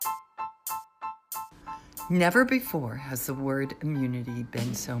Never before has the word immunity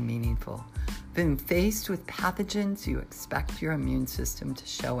been so meaningful. When faced with pathogens, you expect your immune system to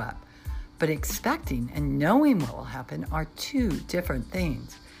show up. But expecting and knowing what will happen are two different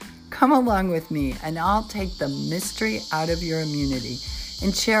things. Come along with me and I'll take the mystery out of your immunity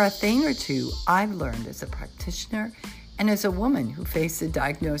and share a thing or two I've learned as a practitioner and as a woman who faced the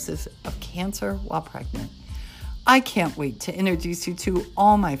diagnosis of cancer while pregnant. I can't wait to introduce you to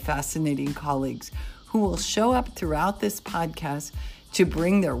all my fascinating colleagues who will show up throughout this podcast to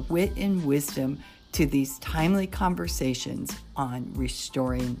bring their wit and wisdom to these timely conversations on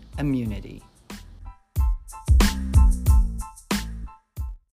restoring immunity.